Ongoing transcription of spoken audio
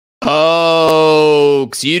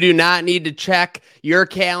Folks, you do not need to check your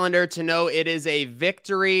calendar to know it is a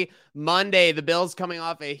victory Monday. The Bills coming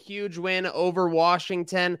off a huge win over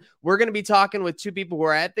Washington. We're going to be talking with two people who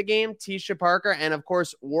are at the game, Tesha Parker and, of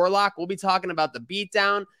course, Warloc. We'll be talking about the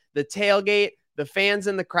beatdown, the tailgate, the fans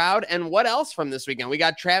in the crowd, and what else from this weekend. We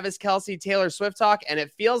got Travis Kelce, Taylor Swift talk, and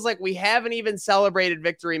it feels like we haven't even celebrated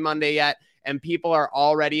Victory Monday yet, and people are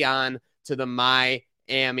already on to the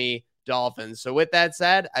Miami Dolphins. So with that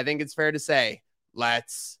said, I think it's fair to say,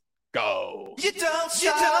 let's go. You don't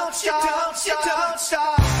stop, you don't stop, you don't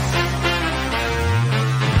stop.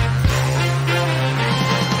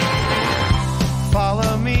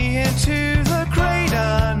 Follow me into the great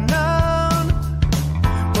unknown,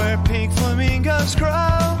 where pink flamingos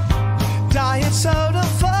grow. Diet soda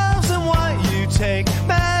flows and what you take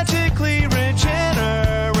magically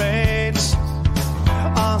regenerates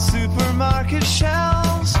on supermarket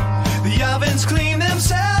shelves. The ovens clean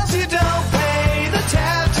themselves, you don't pay the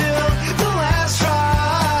tab till the last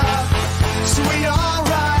drop. So we all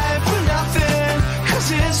ride for nothing, cause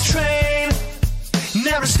this train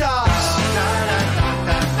never stops.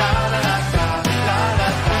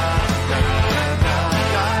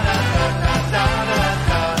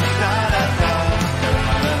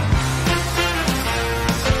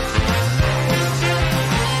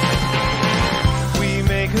 We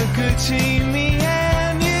make a good team, me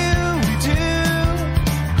and you.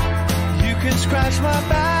 Scratch my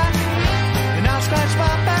back, and I'll scratch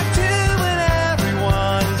my back too, and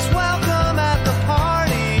everyone's welcome at the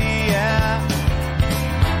party, yeah.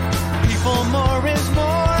 People, more is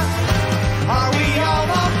more. Are we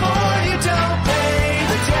all on board? You don't pay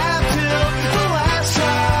the tab till the last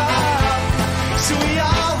drop. So we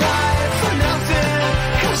all ride for nothing,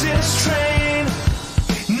 cause this train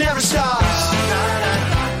never stops.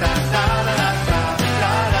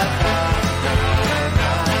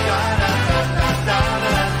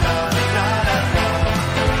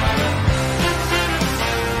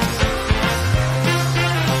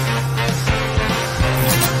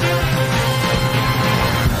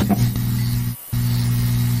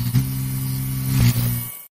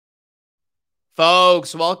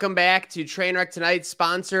 Folks, welcome back to Trainwreck Tonight,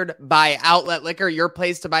 sponsored by Outlet Liquor, your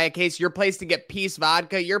place to buy a case, your place to get Peace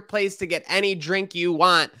Vodka, your place to get any drink you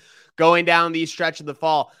want going down the stretch of the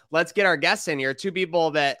fall. Let's get our guests in here. Two people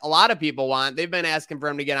that a lot of people want. They've been asking for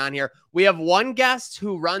him to get on here. We have one guest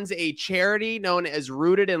who runs a charity known as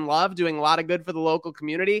Rooted in Love, doing a lot of good for the local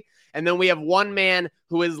community. And then we have one man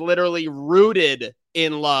who is literally rooted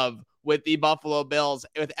in love with the Buffalo Bills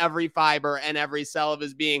with every fiber and every cell of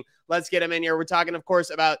his being. Let's get him in here. We're talking, of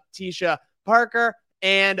course, about Tesha Parker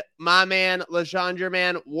and my man, LeChandre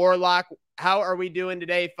Man, Warloc. How are we doing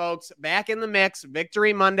today, folks? Back in the mix,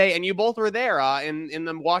 Victory Monday, and you both were there in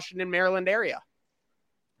the Washington, Maryland area.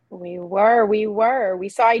 We were. We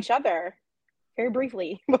saw each other very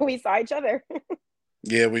briefly, but we saw each other.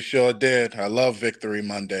 Yeah, we sure did. I love Victory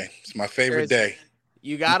Monday. It's my favorite day.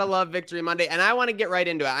 You got to love Victory Monday. And I want to get right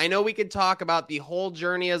into it. I know we could talk about the whole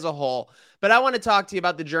journey as a whole, but I want to talk to you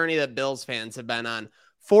about the journey that Bills fans have been on.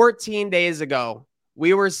 14 days ago,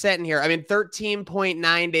 we were sitting here.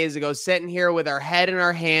 13.9 days ago, sitting here with our head in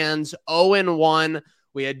our hands, 0-1.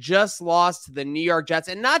 We had just lost to the New York Jets,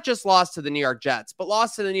 and not just lost to the New York Jets, but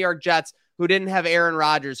lost to the New York Jets, who didn't have Aaron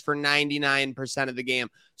Rodgers for 99% of the game.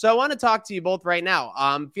 So I want to talk to you both right now.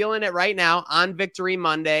 I'm feeling it right now on Victory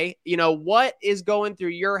Monday. You know, what is going through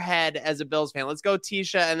your head as a Bills fan? Let's go,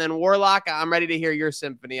 Tesha, and then Warloc. I'm ready to hear your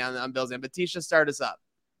symphony on Bills fan. But Tesha, start us up.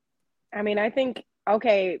 I think,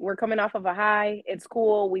 okay, we're coming off of a high. It's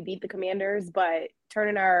cool. We beat the Commanders, but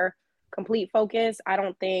turning our complete focus, I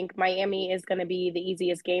don't think Miami is going to be the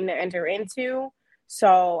easiest game to enter into.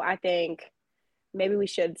 So I think maybe we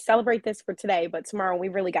should celebrate this for today, but tomorrow we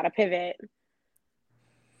really got to pivot.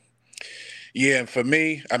 Yeah, for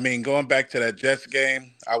me, going back to that Jets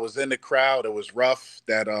game, I was in the crowd. It was rough,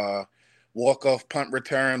 that walk-off punt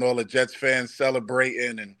return, all the Jets fans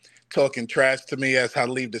celebrating and talking trash to me as I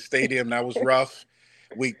leave the stadium. That was rough.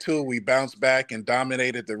 Week 2, we bounced back and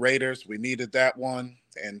dominated the Raiders. We needed that one.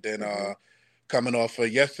 And then coming off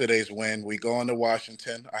of yesterday's win, we go into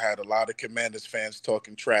Washington. I had a lot of Commanders fans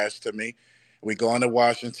talking trash to me. We go into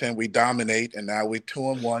Washington, we dominate, and now we're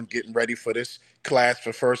 2-1, getting ready for this clash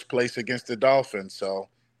for first place against the Dolphins. So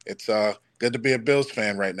it's good to be a Bills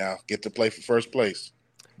fan right now. Get to play for first place.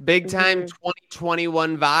 Big time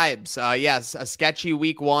 2021 vibes. Yes, a sketchy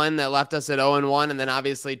week 1 that left us at 0-1, and then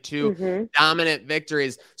obviously 2 dominant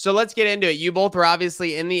victories. So let's get into it. You both were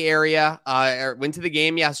obviously in the area, went to the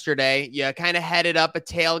game yesterday. You kind of headed up a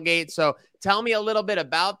tailgate. So tell me a little bit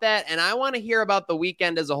about that. And I want to hear about the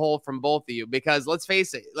weekend as a whole from both of you, because let's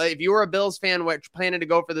face it, if you were a Bills fan which planning to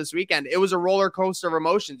go for this weekend, it was a roller coaster of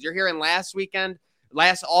emotions. You're hearing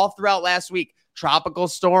all throughout last week, tropical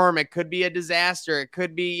storm. It could be a disaster. It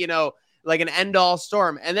could be, like an end-all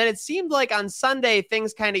storm. And then it seemed like on Sunday,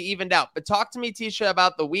 things kind of evened out. But talk to me, Tesha,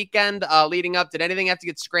 about the weekend leading up. Did anything have to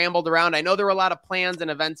get scrambled around? I know there were a lot of plans and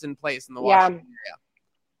events in place in the Washington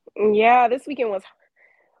area. Yeah, this weekend was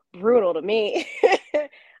brutal to me.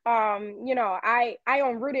 I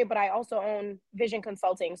own Rooted, but I also own Vision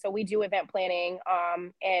Consulting. So we do event planning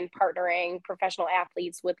and partnering professional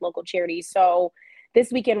athletes with local charities. So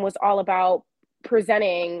this weekend was all about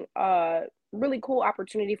presenting a really cool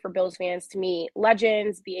opportunity for Bills fans to meet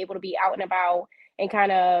legends, be able to be out and about, and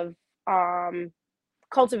kind of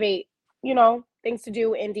cultivate, things to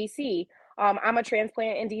do in DC. I'm a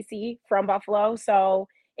transplant in DC from Buffalo, so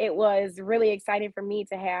it was really exciting for me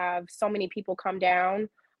to have so many people come down.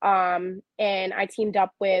 And I teamed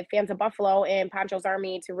up with Fans of Buffalo and Poncho's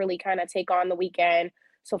Army to really kind of take on the weekend.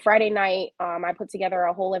 So Friday night, I put together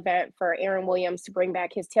a whole event for Aaron Williams to bring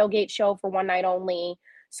back his tailgate show for one night only,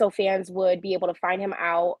 so fans would be able to find him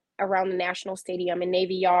out around the National Stadium in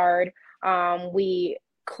Navy Yard. We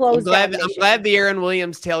closed. I'm glad the Aaron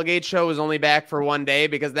Williams tailgate show was only back for one day,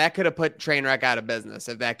 because that could have put Trainwreck out of business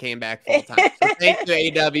if that came back full time. So thank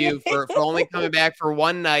you, AW, for only coming back for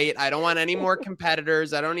one night. I don't want any more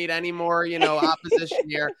competitors. I don't need any more, opposition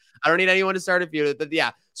here. I don't need anyone to start a feud. But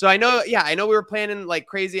yeah. So I know we were planning like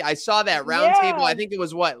crazy. I saw that round table. I think it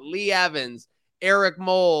was Lee Evans, Eric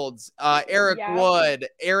Molds, Eric Wood,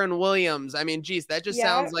 Aaron Williams. I mean, geez, that just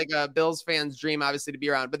sounds like a Bills fan's dream, obviously, to be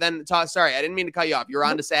around. But then, sorry, I didn't mean to cut you off. You're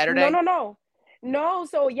on to Saturday? No.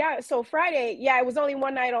 So Friday, it was only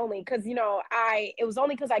one night only, because, it was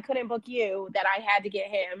only because I couldn't book you that I had to get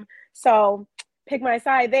him. So pick my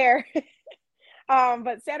side there.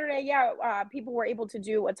 But Saturday, people were able to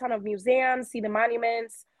do a ton of museums, see the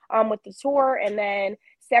monuments with the tour. And then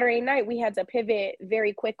Saturday night, we had to pivot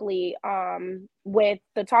very quickly with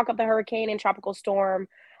the talk of the hurricane and tropical storm.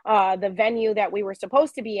 The venue that we were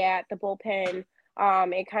supposed to be at, the bullpen,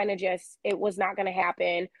 it was not going to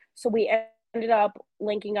happen. So we ended up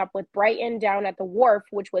linking up with Brighton down at the wharf,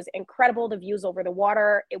 which was incredible. The views over the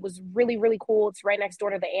water. It was really, really cool. It's right next door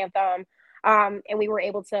to the Anthem. And we were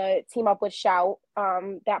able to team up with Shout,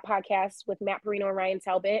 that podcast with Matt Milano and Ryan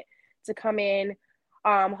Talbot, to come in,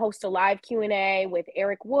 host a live Q&A with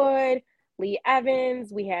Eric Wood, Lee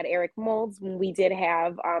Evans. We had Eric Molds. We did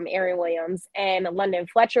have Aaron Williams, and London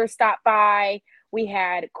Fletcher stopped by. We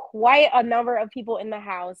had quite a number of people in the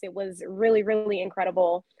house. It was really, really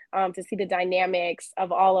incredible to see the dynamics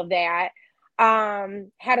of all of that.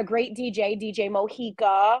 Had a great DJ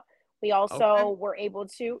Mojica. We also were able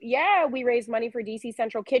to, we raised money for DC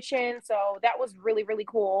Central Kitchen. So that was really, really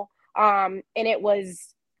cool. And it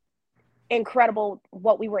was incredible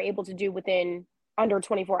what we were able to do within under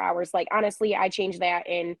 24 hours. Like, honestly, I changed that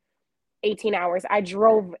in 18 hours. I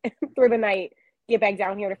drove through the night, get back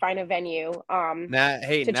down here to find a venue.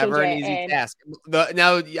 Never an easy task.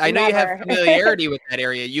 Now, I know you have familiarity with that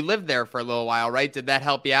area. You lived there for a little while, right? Did that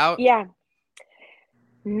help you out? Yeah.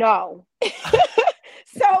 No.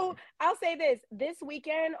 So I'll say this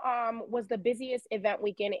weekend was the busiest event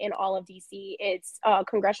weekend in all of DC. It's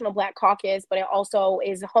Congressional Black Caucus, but it also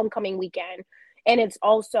is homecoming weekend. And it's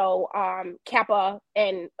also Kappa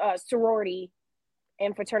and sorority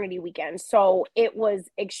and fraternity weekend. So it was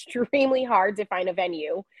extremely hard to find a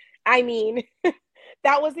venue. I mean,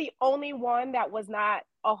 that was the only one that was not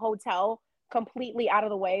a hotel completely out of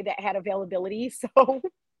the way that had availability. So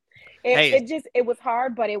it was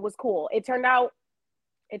hard, but it was cool. It turned out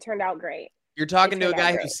great. You're talking to a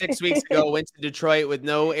guy who 6 weeks ago went to Detroit with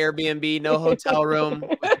no Airbnb, no hotel room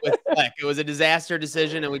with Fleck. It was a disaster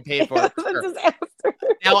decision, and we paid for it. Sure. Disaster.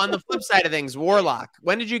 Now, on the flip side of things, Warloc,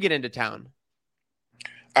 when did you get into town?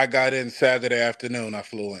 I got in Saturday afternoon. I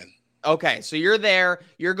flew in. Okay, so you're there.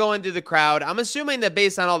 You're going through the crowd. I'm assuming that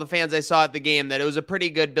based on all the fans I saw at the game, that it was a pretty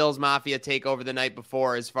good Bills Mafia takeover the night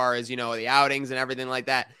before, as far as, the outings and everything like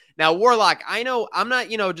that. Now, Warloc, I know I'm not,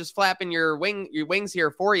 just flapping your wings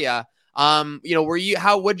here for you.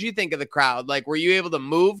 What'd you think of the crowd? Like, were you able to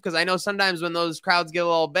move? Because I know sometimes when those crowds get a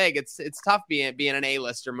little big, it's tough being an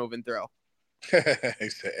A-lister moving through.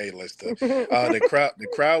 He's an A-lister. The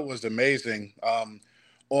crowd was amazing.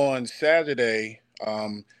 On Saturday,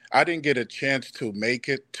 I didn't get a chance to make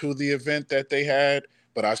it to the event that they had,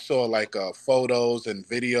 but I saw like photos and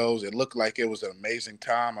videos. It looked like it was an amazing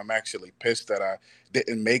time. I'm actually pissed that I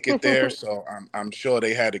didn't make it there. So I'm sure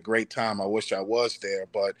they had a great time. I wish I was there,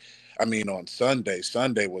 but I mean, on Sunday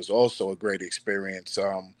was also a great experience.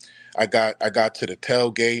 I got to the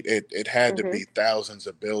tailgate. It had to be thousands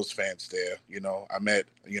of Bills fans there. I met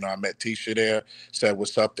Tesha there, said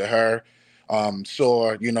what's up to her.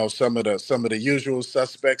 Saw, some of the usual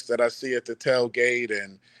suspects that I see at the tailgate,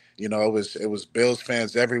 and it was Bills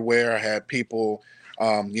fans everywhere. I had people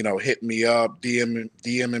hitting me up,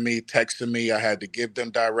 DMing me, texting me. I had to give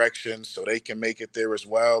them directions so they can make it there as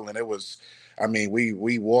well. And it was, I mean,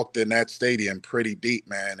 we walked in that stadium pretty deep,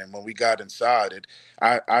 man. And when we got inside it,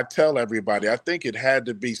 I tell everybody, I think it had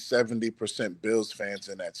to be 70% Bills fans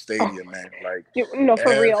in that Oh, stadium, man. Like, no,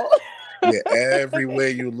 for real. yeah, everywhere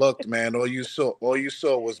you looked, man, all you saw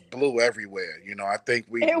was blue everywhere. I think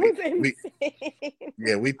we It we was we insane.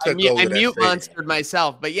 yeah, we I, took mu- I over that mute stadium. monstered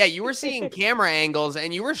myself, but yeah, you were seeing camera angles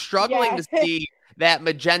and you were struggling Yeah. to see that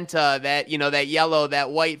magenta, that yellow,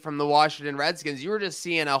 that white from the Washington Redskins. You were just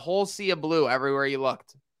seeing a whole sea of blue everywhere you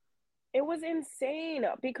looked. It was insane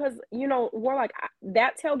because, Warlock,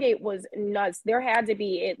 that tailgate was nuts. There had to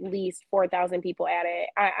be at least 4,000 people at it.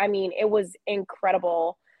 I mean, it was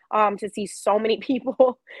incredible to see so many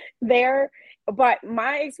people there. But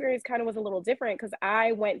my experience kind of was a little different because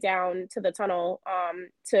I went down to the tunnel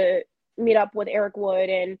to meet up with Eric Wood.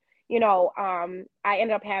 And, I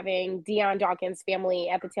ended up having Deion Dawkins' family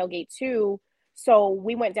at the tailgate too. So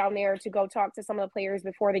we went down there to go talk to some of the players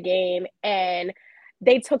before the game. And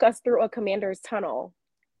they took us through a commander's tunnel.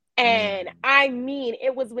 And Mm. I mean,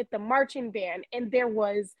 it was with the marching band, and there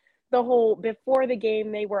was the whole before the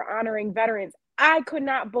game, they were honoring veterans. I could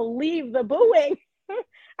not believe the booing.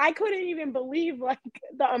 I couldn't even believe like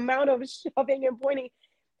the amount of shoving and pointing.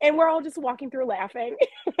 And we're all just walking through laughing.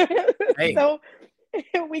 Hey, So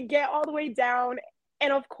we get all the way down.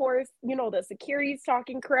 And of course, the security's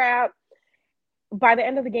talking crap. By the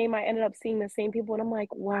end of the game, I ended up seeing the same people, and I'm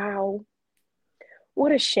like, wow,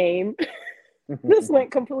 what a shame. This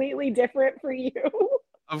went completely different for you.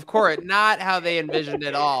 of course, not how they envisioned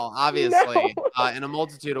it all, No. obviously, in a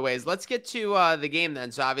multitude of ways. Let's get to the game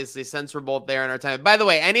then. So obviously, since we're both there in our time. By the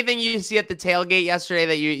way, anything you see at the tailgate yesterday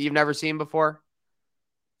that you've never seen before?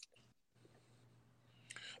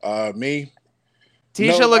 Me?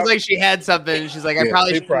 Tisha No, looked like she had something. She's like, I yeah,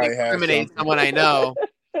 probably she shouldn't probably has incriminate something. someone I know.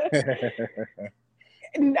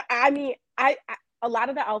 I mean, I a lot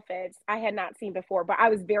of the outfits I had not seen before, but I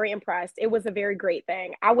was very impressed. It was a very great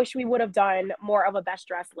thing. I wish we would have done more of a best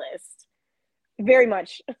dress list. Very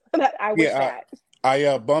much. That I wish Yeah, that.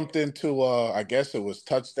 I bumped into I guess it was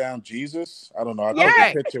Touchdown Jesus. I don't know. I think the Yes.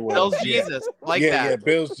 Okay, picture with him. Bill's Yeah. Jesus, like Yeah, that.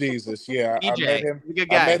 Bill's Jesus. Yeah, I met DJ, him. he's a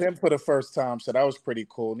good I met guy. him for the first time, so that was pretty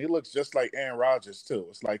cool. And he looks just like Aaron Rodgers too.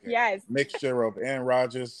 It's like a Yes. mixture of Aaron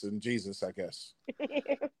Rodgers and Jesus, I guess.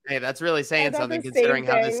 Hey, that's really I saying thought something the same considering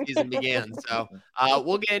how this thing. season began. So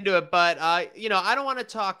we'll get into it. But, I don't want to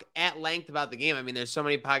talk at length about the game. I mean, there's so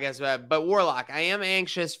many podcasts about it. But Warlock, I am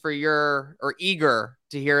anxious for eager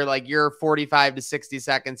to hear like your 45 to 60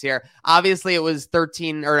 seconds here. Obviously, it was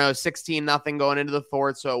 16-0 going into the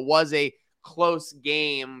fourth. So it was a close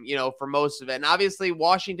game, for most of it. And obviously,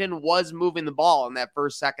 Washington was moving the ball in that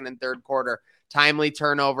first, second, and third quarter. Timely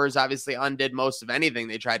turnovers obviously undid most of anything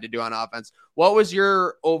they tried to do on offense. What was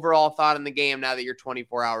your overall thought in the game now that you're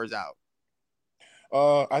 24 hours out?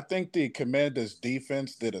 I think the Commanders'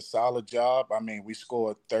 defense did a solid job. I mean, we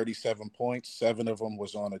scored 37 points. 7 of them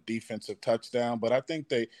was on a defensive touchdown. But I think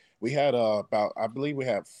we had I believe we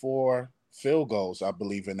had 4 field goals, I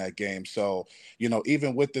believe, in that game. So,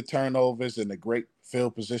 even with the turnovers and the great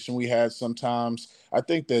field position we had sometimes, I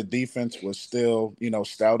think the defense was still,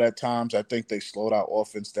 stout at times. I think they slowed our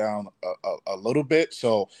offense down a little bit.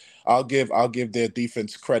 So I'll give their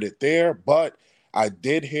defense credit there. But I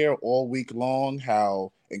did hear all week long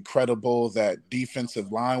how incredible that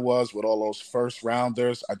defensive line was with all those first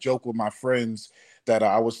rounders. I joke with my friends that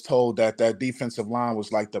I was told that defensive line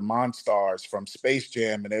was like the Monstars from Space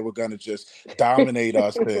Jam and they were going to just dominate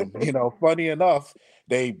us. And, funny enough,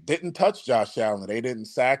 they didn't touch Josh Allen. They didn't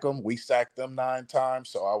sack him. We sacked them 9 times.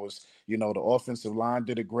 So I was, the offensive line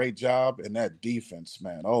did a great job. And that defense,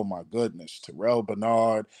 man, oh my goodness. Terrell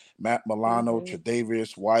Bernard, Matt Milano, Mhm.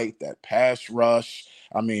 Tre'Davious White, that pass rush.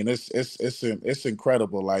 I mean, it's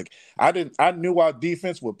incredible. Like I knew our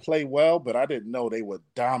defense would play well, but I didn't know they would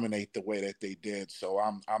dominate the way that they did. So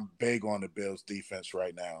I'm big on the Bills defense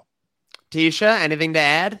right now. Tisha, anything to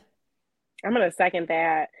add? I'm gonna second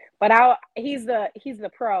that. But he's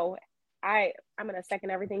the pro. I'm gonna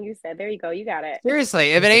second everything you said. There you go. You got it.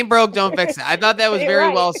 Seriously, if it ain't broke, don't fix it. I thought that was very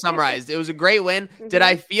Right. well summarized. It was a great win. Did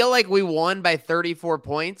I feel like we won by 34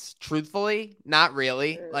 points? Truthfully, not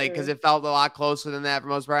really. Like, because it felt a lot closer than that for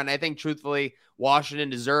most part. And I think, truthfully, Washington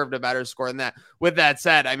deserved a better score than that. With that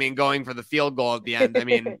said, I mean, going for the field goal at the end. I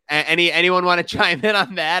mean, anyone want to chime in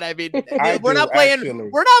on that? I mean, we're not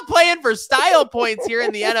playing for style points here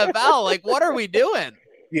in the NFL. Like, what are we doing?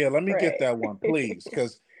 Yeah, let me get that one, please,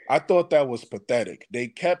 because I thought that was pathetic. They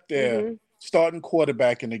kept their starting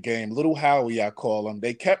quarterback in the game, Little Howie, I call him.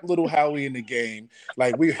 They kept Little Howie in the game.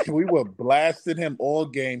 Like, we were blasting him all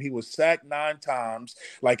game. He was sacked 9 times.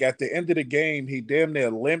 Like, at the end of the game, he damn near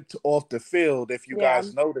limped off the field, if you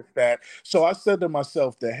guys noticed that. So I said to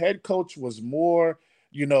myself, the head coach was more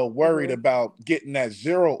worried about getting that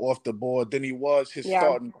 0 off the board than he was his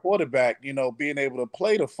starting quarterback, being able to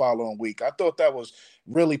play the following week. I thought that was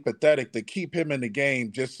really pathetic to keep him in the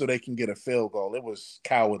game just so they can get a field goal. It was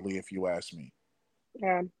cowardly, if you ask me.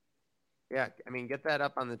 Yeah. Yeah. I mean, get that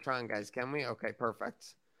up on the Tron, guys. Can we? Okay,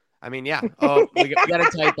 perfect. I mean, yeah. Oh, we got a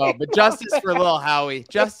typo, but justice for Lil Howie.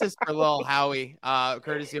 Justice for Lil Howie,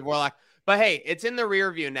 courtesy of Warloc. But hey, it's in the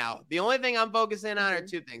rear view now. The only thing I'm focusing on are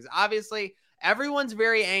 2 things. Obviously, everyone's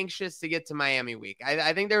very anxious to get to Miami week.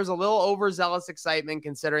 I think there's a little overzealous excitement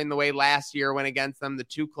considering the way last year went against them, the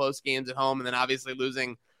 2 close games at home, and then obviously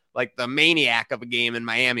losing like the maniac of a game in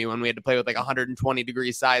Miami when we had to play with like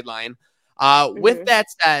 120-degree sideline. With that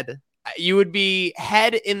said, you would be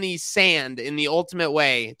head in the sand in the ultimate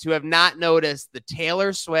way to have not noticed the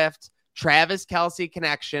Taylor Swift, Travis Kelce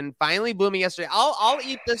connection finally blooming yesterday. I'll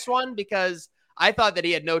eat this one because I thought that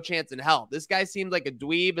he had no chance in hell. This guy seemed like a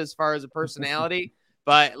dweeb as far as a personality,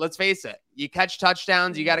 but let's face it. You catch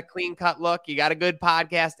touchdowns. You got a clean cut look. You got a good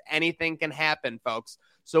podcast. Anything can happen, folks.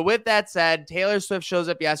 So with that said, Taylor Swift shows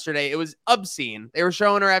up yesterday. It was obscene. They were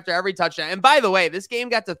showing her after every touchdown. And by the way, this game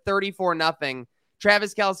got to 34-0.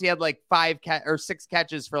 Travis Kelce had like 6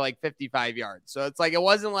 catches for like 55 yards. So it's like, it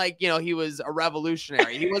wasn't like, he was a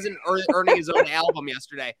revolutionary. He wasn't earning his own album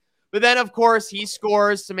yesterday. But then, of course, he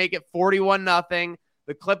scores to make it 41-0.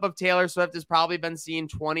 The clip of Taylor Swift has probably been seen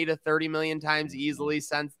 20 to 30 million times easily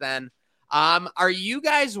since then. Are you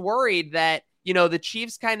guys worried that, the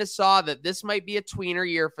Chiefs kind of saw that this might be a tweener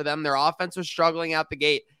year for them? Their offense was struggling out the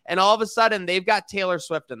gate, and all of a sudden they've got Taylor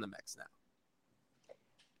Swift in the mix now.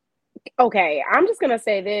 Okay, I'm just going to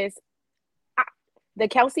say this. The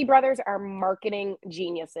Kelce brothers are marketing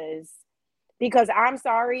geniuses. Because I'm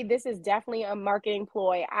sorry, this is definitely a marketing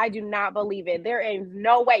ploy. I do not believe it. There is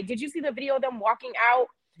no way. Did you see the video of them walking out?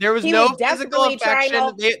 There was no physical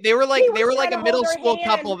affection. They were like a middle school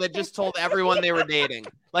couple that just told everyone they were dating.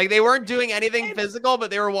 Like, they weren't doing anything physical,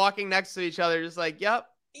 but they were walking next to each other, just like, yep.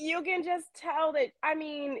 You can just tell that. I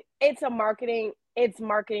mean, it's marketing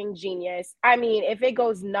genius. I mean, if it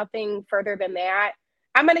goes nothing further than that,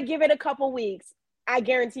 I'm gonna give it a couple weeks. I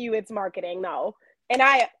guarantee you, it's marketing, though, and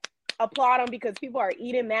I applaud them because people are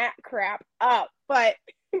eating that crap up, but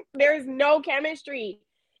there's no chemistry.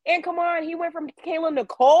 And come on, he went from Kayla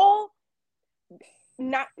Nicole,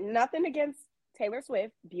 nothing against Taylor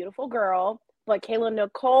Swift, beautiful girl, but Kayla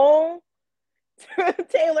Nicole to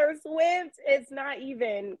Taylor Swift, it's not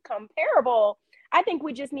even comparable. I think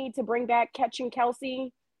we just need to bring back Catching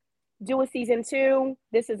Kelce, do a season 2.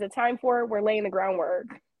 This is the time for it. We're laying the groundwork.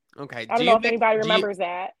 Okay. I don't know if anybody remembers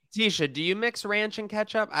that. Tisha, do you mix ranch and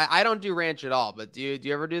ketchup? I don't do ranch at all, but do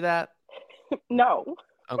you ever do that? No.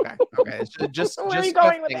 Okay. It's just Where are you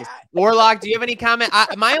going with that? Warloc, do you have any comment?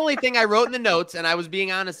 My only thing I wrote in the notes, and I was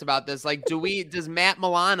being honest about this, like, does Matt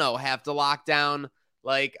Milano have to lock down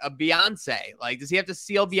like a Beyonce? Like, does he have to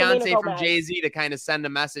steal Beyonce from Jay-Z to kind of send a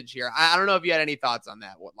message here? I don't know if you had any thoughts on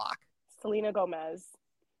that, Warloc. Selena Gomez.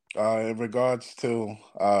 In regards to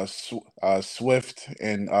Swift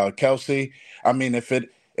and Kelce, I mean, if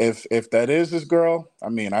that is his girl, I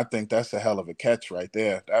mean, I think that's a hell of a catch right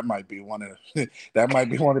there. That might be one of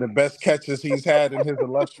the best catches he's had in his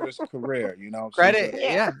illustrious career. Credit,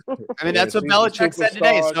 yeah. I mean, that's what Belichick said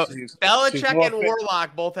today. So Belichick and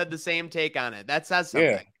Warlock both had the same take on it. That says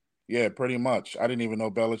something. Yeah, pretty much. I didn't even know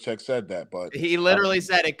Belichick said that, but he literally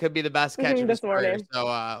said it could be the best catch of his career. So,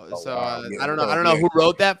 wow. I don't know who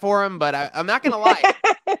wrote that for him, but I'm not gonna lie.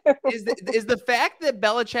 Is the fact that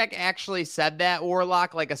Belichick actually said that,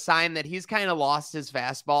 Warlock, like a sign that he's kind of lost his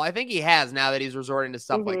fastball? I think he has now that he's resorting to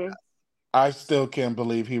stuff like that. I still can't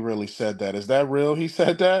believe he really said that. Is that real? He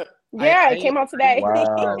said that? Yeah, it came out today.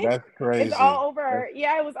 Wow, that's crazy. It's all over.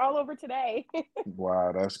 Yeah, it was all over today.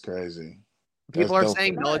 Wow, that's crazy. People are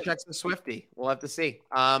saying Belichick's a Swiftie. We'll have to see.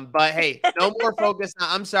 But hey, no more focus.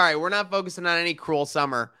 I'm sorry, we're not focusing on any cruel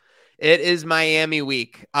summer. It is Miami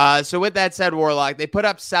week. So with that said, Warlock, they put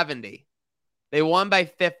up 70. They won by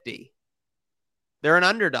 50. They're an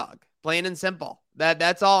underdog, plain and simple.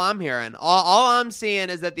 That's all I'm hearing. All I'm seeing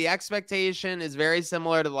is that the expectation is very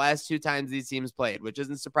similar to the last two times these teams played, which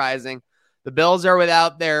isn't surprising. The Bills are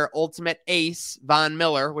without their ultimate ace, Von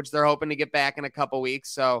Miller, which they're hoping to get back in a couple weeks.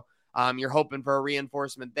 So you're hoping for a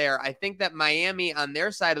reinforcement there. I think that Miami on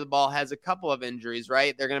their side of the ball has a couple of injuries,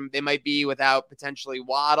 right? They might be without potentially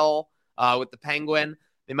Waddle with the Penguin.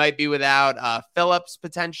 They might be without Phillips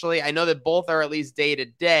potentially. I know that both are at least day to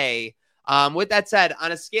day. With that said,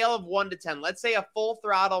 on a scale of 1 to 10, let's say a full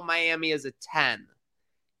throttle Miami is a 10.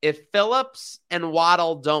 If Phillips and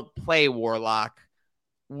Waddle don't play, Warlock,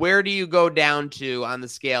 where do you go down to on the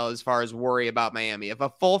scale as far as worry about Miami? If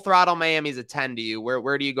a full throttle Miami is a 10 to you,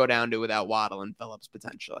 where do you go down to without Waddle and Phillips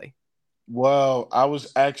potentially? Well, I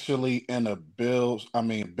was actually in a Bills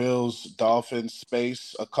Dolphins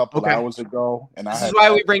space a couple hours ago, and this is why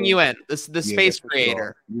we bring you in. The space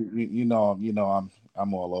creator. Sure. You know,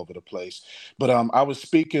 I'm all over the place. But I was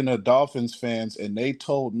speaking to Dolphins fans, and they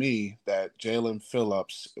told me that Jalen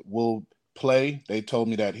Phillips will play. They told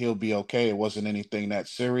me that he'll be okay. It wasn't anything that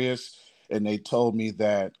serious. And they told me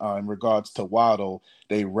that in regards to Waddle,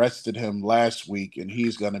 they rested him last week, and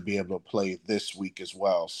he's going to be able to play this week as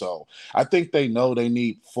well. So I think they know they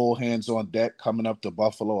need full hands on deck coming up to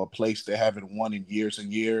Buffalo, a place they haven't won in years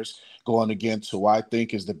and years, going against who I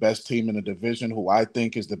think is the best team in the division, who I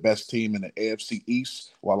think is the best team in the AFC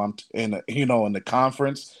East while I'm in the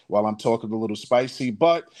conference, while I'm talking a little spicy.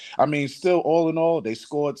 But, I mean, still, all in all, they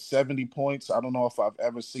scored 70 points. I don't know if I've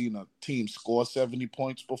ever seen a team score 70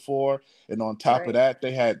 points before. And on top of that,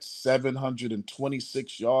 they had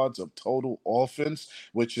 726 yards of total offense,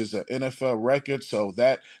 which is an NFL record. So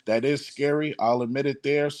that is scary. I'll admit it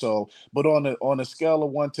there. So, but on a scale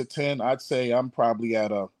of 1 to 10, I'd say I'm probably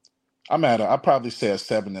I'd probably say a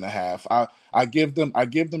 7.5. I give them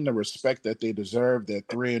the respect that they deserve. They're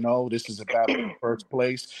 3-0. This is a battle for first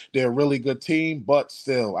place. They're a really good team, but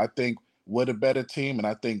still, I think we're the better team, and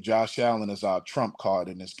I think Josh Allen is our trump card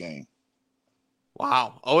in this game.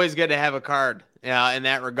 Wow. Always good to have a card in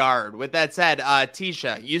that regard. With that said,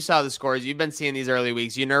 Tesha, you saw the scores. You've been seeing these early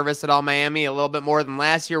weeks. You nervous at all, Miami? A little bit more than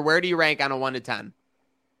last year. Where do you rank on a 1 to 10?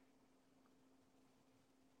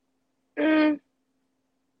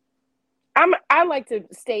 I like to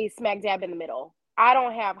stay smack dab in the middle. I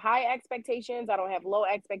don't have high expectations. I don't have low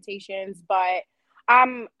expectations, but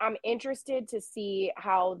I'm interested to see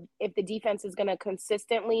if the defense is going to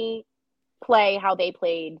consistently play how they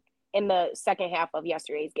played in the second half of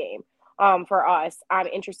yesterday's game. For us, I'm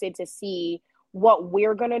interested to see what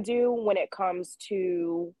we're going to do when it comes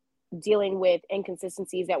to dealing with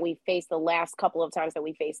inconsistencies that we faced the last couple of times that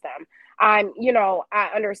we faced them. I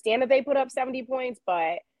understand that they put up 70 points,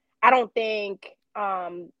 but I don't think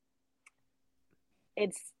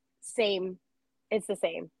it's the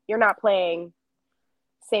same. You're not playing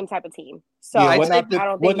same type of team. So yeah,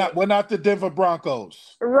 we're not the Denver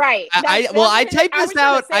Broncos. Right. I typed this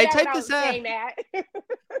out.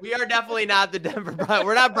 We are definitely not the Denver Broncos.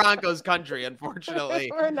 We're not Broncos country,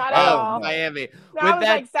 unfortunately. We're not at all. Miami. With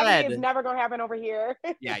that 70 is never going to happen over here.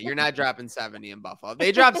 Yeah, you're not dropping 70 in Buffalo. If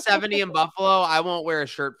they drop 70 in Buffalo, I won't wear a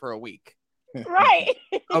shirt for a week. Right.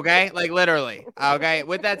 Okay? Like literally. Okay.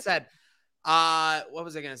 With that said, what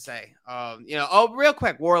was I going to say? Real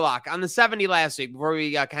quick, Warlock, on the 70 last week, before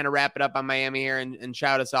we kind of wrap it up on Miami here and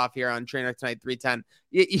shout us off here on Trainwreck Tonight 310,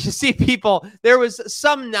 you see people, there was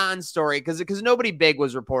some non-story because nobody big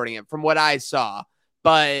was reporting it from what I saw,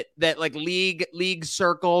 but that like league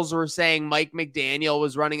circles were saying Mike McDaniel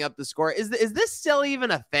was running up the score. Is this still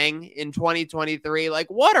even a thing in 2023? Like,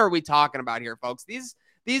 what are we talking about here, folks? These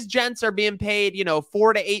gents are being paid,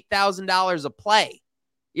 $4,000 to $8,000 a play.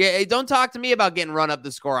 Yeah, don't talk to me about getting run up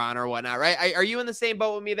the score on or whatnot, right? Are you in the same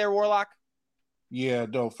boat with me there, Warlock? Yeah,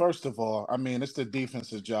 no, first of all, I mean, it's the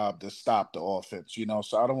defense's job to stop the offense,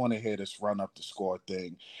 so I don't want to hear this run up the score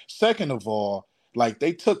thing. Second of all, like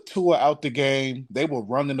they took Tua out the game. They were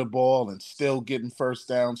running the ball and still getting first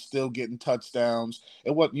downs, still getting touchdowns.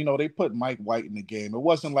 It was, they put Mike White in the game. It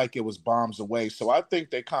wasn't like it was bombs away. So I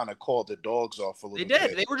think they kind of called the dogs off a little bit. They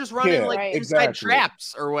did. They were just running inside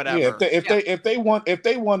traps or whatever. Yeah, if they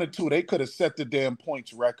wanted to, they could have set the damn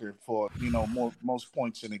points record for most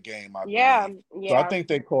points in the game. Yeah. So I think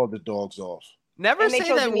they called the dogs off. Never say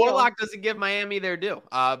that Warlock doesn't give Miami their due.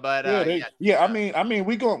 I mean,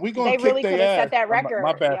 we going they kick really their ass. Set that record.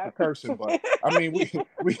 My bad for cursing, but I mean,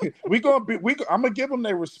 I'm gonna give them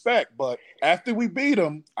their respect. But after we beat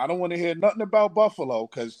them, I don't want to hear nothing about Buffalo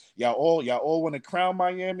because y'all all want to crown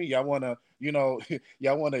Miami. Y'all want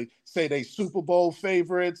y'all want to say they Super Bowl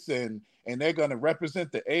favorites and they're going to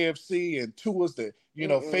represent the AFC and Tua's the,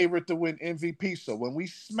 favorite to win MVP. So when we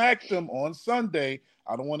smack them on Sunday,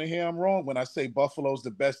 I don't want to hear I'm wrong when I say Buffalo's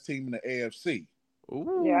the best team in the AFC.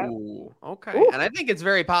 Ooh, yeah. Okay. Ooh. And I think it's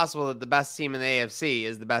very possible that the best team in the AFC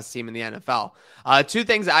is the best team in the NFL. Two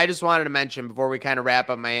things I just wanted to mention before we kind of wrap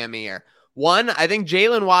up Miami here. One, I think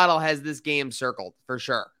Jalen Waddle has this game circled for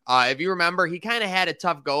sure. If you remember, he kind of had a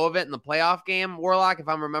tough go of it in the playoff game, Warlock, if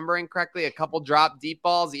I'm remembering correctly, a couple dropped deep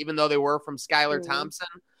balls, even though they were from Skylar Thompson.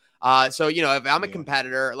 So, if I'm a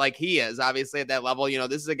competitor like he is, obviously at that level,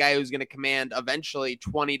 this is a guy who's going to command eventually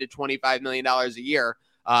 $20 to $25 million a year.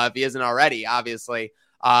 If he isn't already, obviously.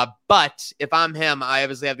 But if I'm him, I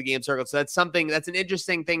obviously have the game circled. So that's an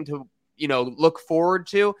interesting thing to, look forward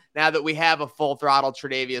to now that we have a full throttle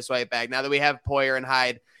Tre'Davious Whiteback, now that we have Poyer and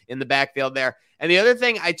Hyde in the backfield there. And the other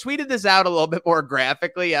thing, I tweeted this out a little bit more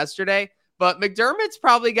graphically yesterday, but McDermott's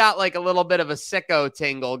probably got like a little bit of a sicko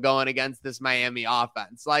tingle going against this Miami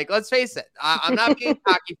offense. Like, let's face it, I'm not being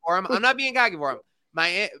cocky for him.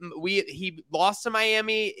 He lost to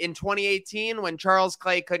Miami in 2018 when Charles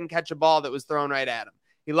Clay couldn't catch a ball that was thrown right at him.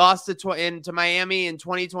 He lost to Miami in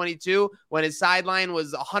 2022 when his sideline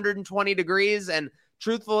was 120 degrees. And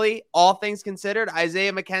truthfully, all things considered,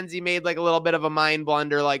 Isaiah McKenzie made like a little bit of a mind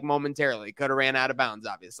blunder, like momentarily. Could have ran out of bounds,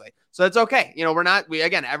 obviously. So it's okay.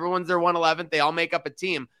 Everyone's their 111th. They all make up a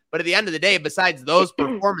team. But at the end of the day, besides those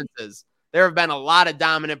performances, there have been a lot of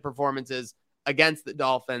dominant performances against the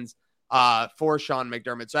Dolphins for Sean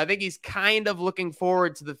McDermott. So I think he's kind of looking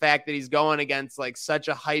forward to the fact that he's going against like such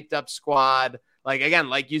a hyped up squad. Like, again,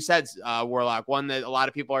 like you said, Warlock, one that a lot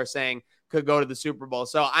of people are saying could go to the Super Bowl.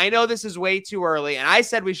 So I know this is way too early, and I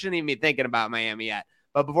said we shouldn't even be thinking about Miami yet.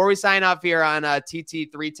 But before we sign off here on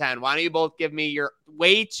TT 310, why don't you both give me your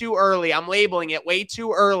way too early, I'm labeling it way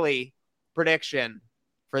too early, prediction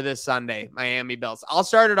for this Sunday, Miami Bills. I'll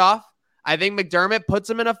start it off. I think McDermott puts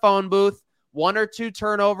him in a phone booth, 1 or 2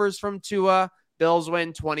 turnovers from Tua. Bills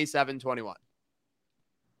win 27-21.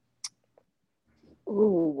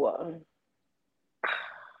 Ooh.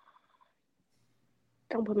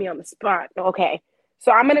 Don't put me on the spot. Okay.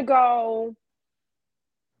 So I'm going to go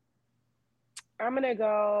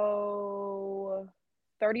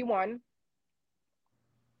 31-16,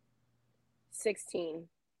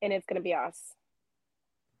 and it's going to be us.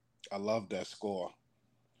 I love that score.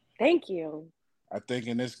 Thank you. I think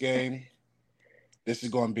in this game, this is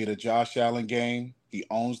going to be the Josh Allen game. He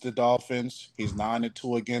owns the Dolphins. He's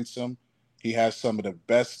 9-2 against them. He has some of the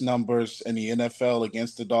best numbers in the NFL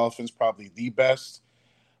against the Dolphins, probably the best.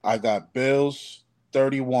 I got Bills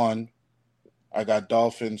 31. I got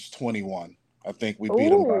Dolphins 21. I think we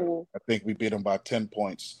beat them by 10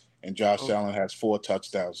 points, and Josh Allen has 4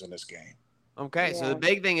 touchdowns in this game. Okay, so the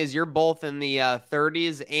big thing is you're both in the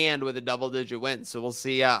 30s and with a double-digit win. So we'll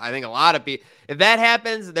see. I think a lot of people, if that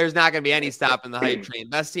happens, there's not going to be any stopping the hype train.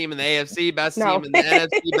 Best team in the AFC, best team in the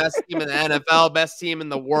NFC, best team in the NFL, best team in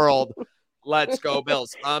the world. Let's go,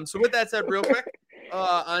 Bills. So with that said, real quick,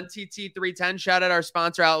 on TT 310, shout out our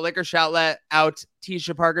sponsor, Outlet Liquor. Shout out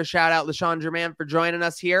Tesha Parker. Shout out LaShawn Germain for joining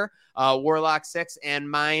us here. Warlock6 and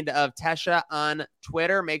Mind of Tesha on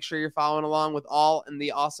Twitter. Make sure you're following along with all and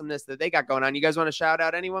the awesomeness that they got going on. You guys want to shout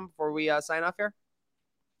out anyone before we sign off here?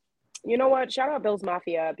 You know what? Shout out Bills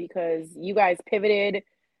Mafia, because you guys pivoted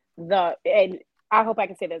and I hope I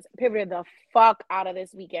can say this, pivoted the fuck out of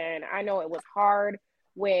this weekend. I know it was hard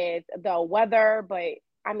with the weather, but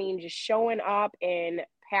I mean, just showing up and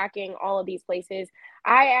packing all of these places.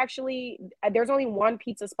 There's only one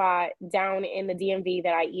pizza spot down in the DMV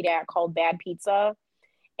that I eat at called Bad Pizza.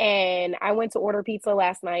 And I went to order pizza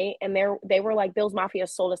last night, and they were like, Bills Mafia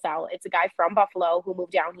sold us out. It's a guy from Buffalo who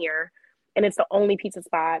moved down here, and it's the only pizza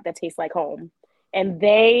spot that tastes like home. And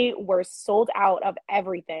they were sold out of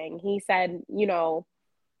everything. He said, you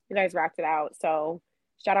guys rocked it out. So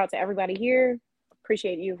shout out to everybody here.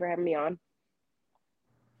 Appreciate you for having me on.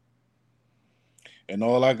 And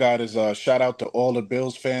all I got is a shout out to all the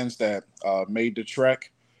Bills fans that made the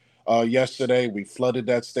trek yesterday. We flooded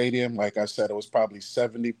that stadium. Like I said, it was probably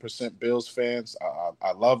 70% Bills fans.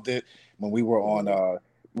 I loved it when we were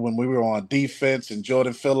on defense, and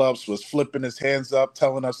Jordan Phillips was flipping his hands up,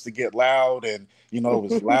 telling us to get loud, and it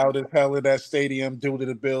was loud as hell in that stadium due to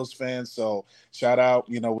the Bills fans. So shout out.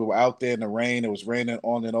 We were out there in the rain. It was raining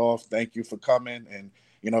on and off. Thank you for coming. And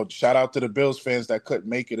shout out to the Bills fans that couldn't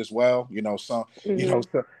make it as well. A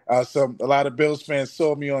lot of Bills fans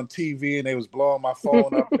saw me on TV and they was blowing my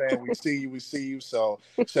phone up saying, we see you. So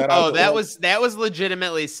shout out. That was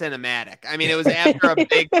legitimately cinematic. I mean, it was after a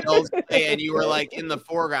big Bills play and you were like in the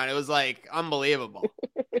foreground. It was like unbelievable.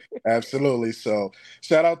 Absolutely. So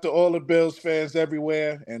shout out to all the Bills fans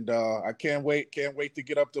everywhere. And I can't wait to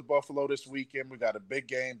get up to Buffalo this weekend. We got a big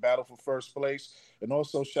game, battle for first place. And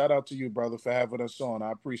also shout out to you, brother, for having us on.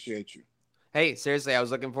 I appreciate you. Hey, seriously, I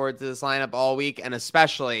was looking forward to this lineup all week, and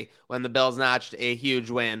especially when the Bills notched a huge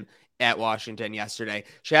win at Washington yesterday.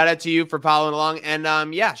 Shout out to you for following along. And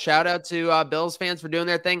shout out to Bills fans for doing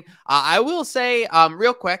their thing. I will say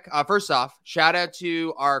real quick, first off, shout out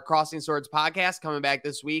to our Crossing Swords podcast coming back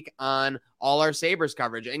this week on all our Sabres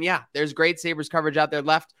coverage. And yeah, there's great Sabres coverage out there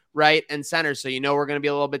left, right, and center. So we're going to be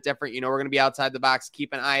a little bit different. We're going to be outside the box.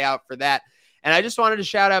 Keep an eye out for that. And I just wanted to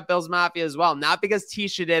shout out Bills Mafia as well. Not because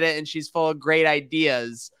Tesha did it and she's full of great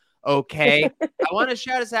ideas. Okay. I want to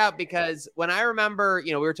shout us out because when I remember,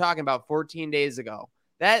 we were talking about 14 days ago,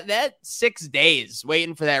 that 6 days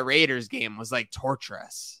waiting for that Raiders game was like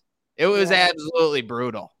torturous. It was absolutely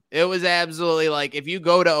brutal. It was absolutely like, if you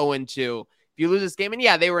go to 0-2, if you lose this game, and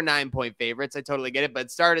yeah, they were 9-point favorites. I totally get it, but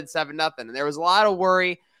it started 7-0. And there was a lot of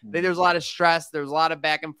worry. There was a lot of stress. There was a lot of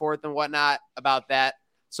back and forth and whatnot about that.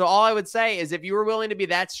 So all I would say is if you were willing to be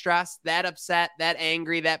that stressed, that upset, that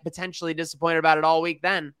angry, that potentially disappointed about it all week,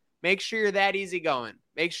 then make sure you're that easygoing.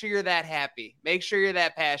 Make sure you're that happy. Make sure you're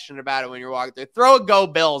that passionate about it when you're walking through. Throw a Go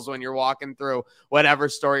Bills when you're walking through whatever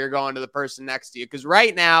store you're going to the person next to you. Because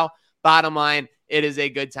right now, bottom line, it is a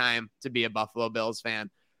good time to be a Buffalo Bills fan.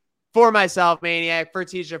 For myself, Maniac, for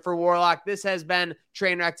Tesha, for Warlock, this has been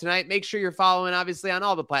Trainwreck Tonight. Make sure you're following, obviously, on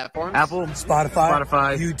all the platforms. Apple,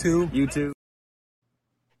 Spotify, YouTube.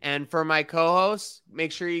 And for my co-hosts,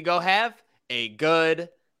 make sure you go have a good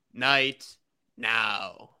night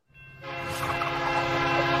now.